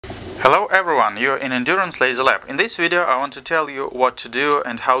Hello everyone, you're in Endurance Laser Lab. In this video I want to tell you what to do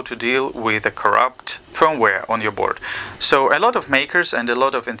and how to deal with the corrupt firmware on your board. So a lot of makers and a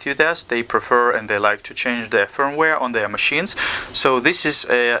lot of enthusiasts, they prefer and they like to change their firmware on their machines. So this is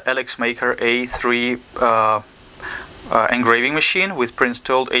a Eleksmaker A3 engraving machine with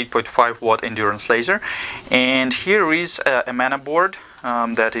pre-installed 8.5 watt endurance laser, and here is a Mana board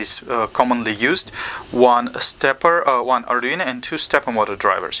that is commonly used, one Arduino and two stepper motor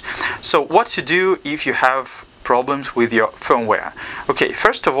drivers. So what to do if you have problems with your firmware? Okay,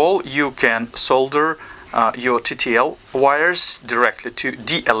 first of all, you can solder your TTL wires directly to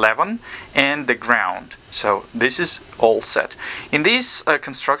D11 and the ground. So this is all set. In this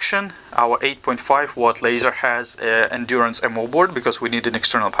construction, our 8.5 watt laser has an endurance MO board because we need an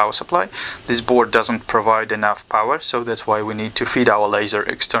external power supply. This board doesn't provide enough power, so that's why we need to feed our laser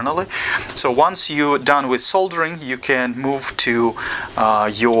externally. So once you're done with soldering, you can move to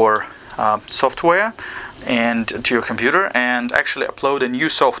your software and to your computer and actually upload a new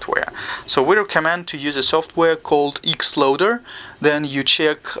software. So we recommend to use a software called Xloader. Then you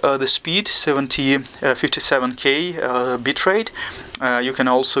check the speed, 57K bitrate. You can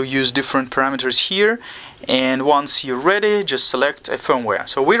also use different parameters here, and once you're ready, just select a firmware.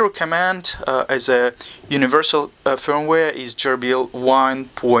 So we recommend as a universal firmware is JRBL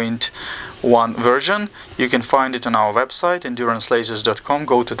 1.1 version. You can find it on our website endurancelasers.com.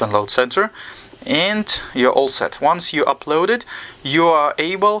 Go to download center and you're all set. Once you upload it, you are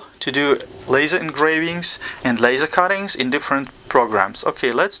able to do laser engravings and laser cuttings in different programs.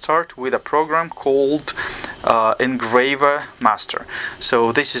 Okay, let's start with a program called Engraver Master.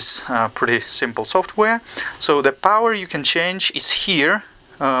 So this is pretty simple software. So the power you can change is here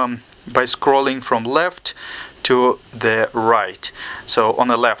by scrolling from left to the right. So on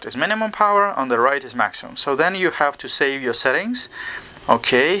the left is minimum power, on the right is maximum. So then you have to save your settings.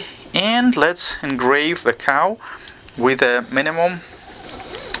 Okay, and let's engrave a cow with a minimum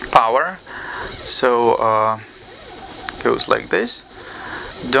power. So goes like this.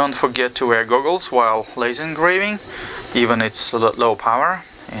 Don't forget to wear goggles while laser engraving, even it's low power.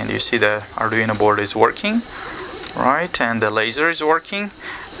 And you see the Arduino board is working, right? And the laser is working.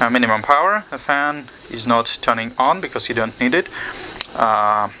 Minimum power. The fan is not turning on because you don't need it.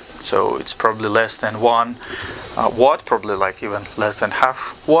 So it's probably less than 1 watt, probably like even less than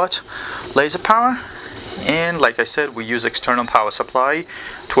half watt laser power. And like I said, we use external power supply,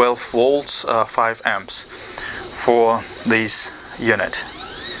 12 volts, 5 amps for this unit.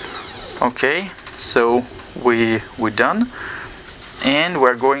 Okay, so we're done, and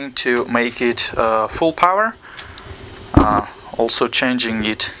we're going to make it full power. Also changing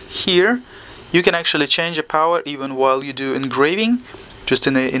it here. You can actually change the power even while you do engraving, just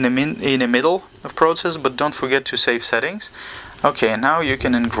in the middle of process, but don't forget to save settings. Okay, now you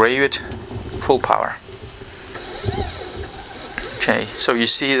can engrave it full power. Okay, so you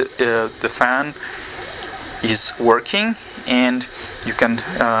see the fan is working, and you can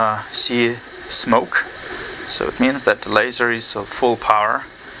see smoke. So it means that the laser is full power.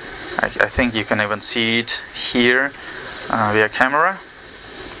 I think you can even see it here via camera.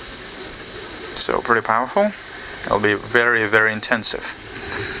 So pretty powerful. It'll be very, very intensive.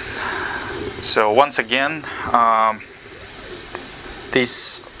 So once again,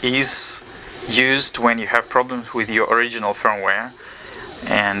 this is used when you have problems with your original firmware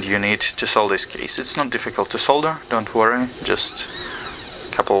and you need to solve this case. It's not difficult to solder, don't worry, just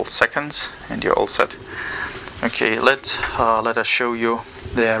a couple seconds and you're all set. Okay, let us show you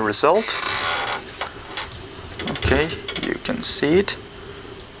the result. Okay, you can see it.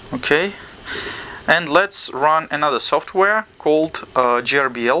 Okay, and let's run another software called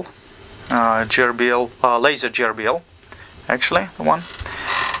JRBL, Laser JRBL, actually the one.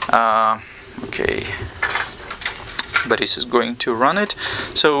 Okay, but this is going to run it.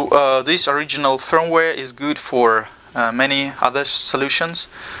 So this original firmware is good for many other solutions,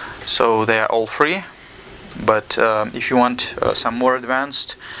 so they are all free. But if you want some more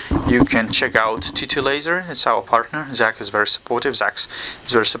advanced, you can check out TT Laser. It's our partner. Zach is very supportive.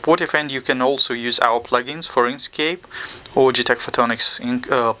 And you can also use our plugins for Inkscape or GTech Photonics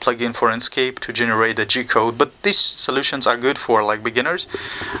plugin for Inkscape to generate the G code. But these solutions are good for like beginners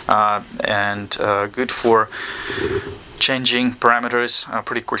and good for changing parameters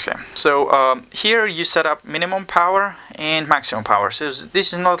pretty quickly. So here you set up minimum power and maximum power. So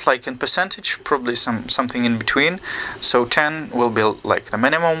this is not like in percentage, probably something in between. So 10 will be like the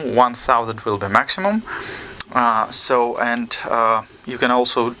minimum, 1000 will be maximum. You can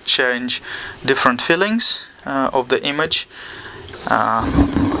also change different fillings of the image.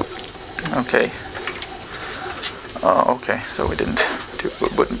 Okay. Okay, so we didn't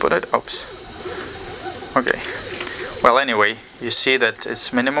wouldn't put it. Oops. Okay. Well, anyway, you see that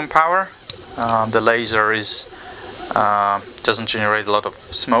it's minimum power. The laser is doesn't generate a lot of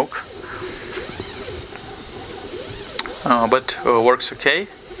smoke, but works okay.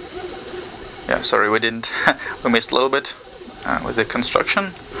 Yeah, sorry, we didn't. We missed a little bit with the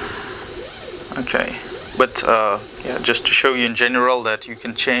construction. Okay, but yeah, just to show you in general that you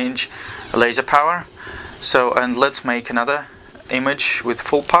can change laser power. So, and let's make another image with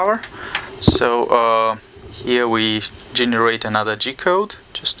full power. So here we generate another G-code,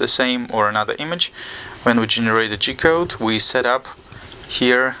 just the same, or another image. When we generate a G-code, we set up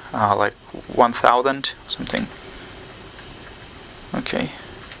here like 1000 something. Okay,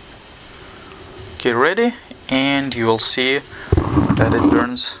 get ready, and you will see that it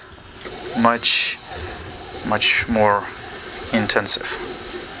burns much more intensive.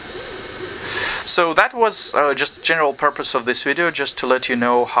 So that was just general purpose of this video, just to let you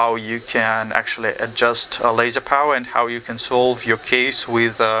know how you can actually adjust laser power and how you can solve your case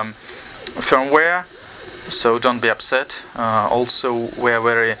with firmware. So don't be upset. Also,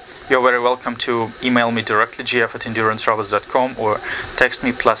 you're very welcome to email me directly, gf@endurancerobots.com, or text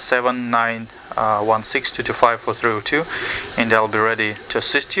me +7 916 225 4302, and I'll be ready to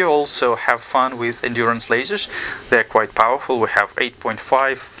assist you. Also, have fun with endurance lasers. They're quite powerful. We have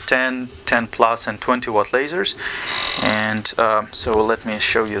 8.5, 10, 10 plus, and 20 watt lasers. And so let me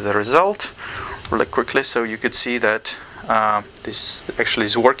show you the result really quickly, so you could see that this actually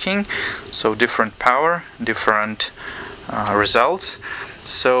is working. So different power, different results.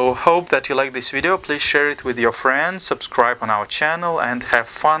 So hope that you like this video. Please share it with your friends, subscribe on our channel, and have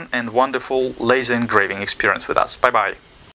fun and wonderful laser engraving experience with us. Bye bye.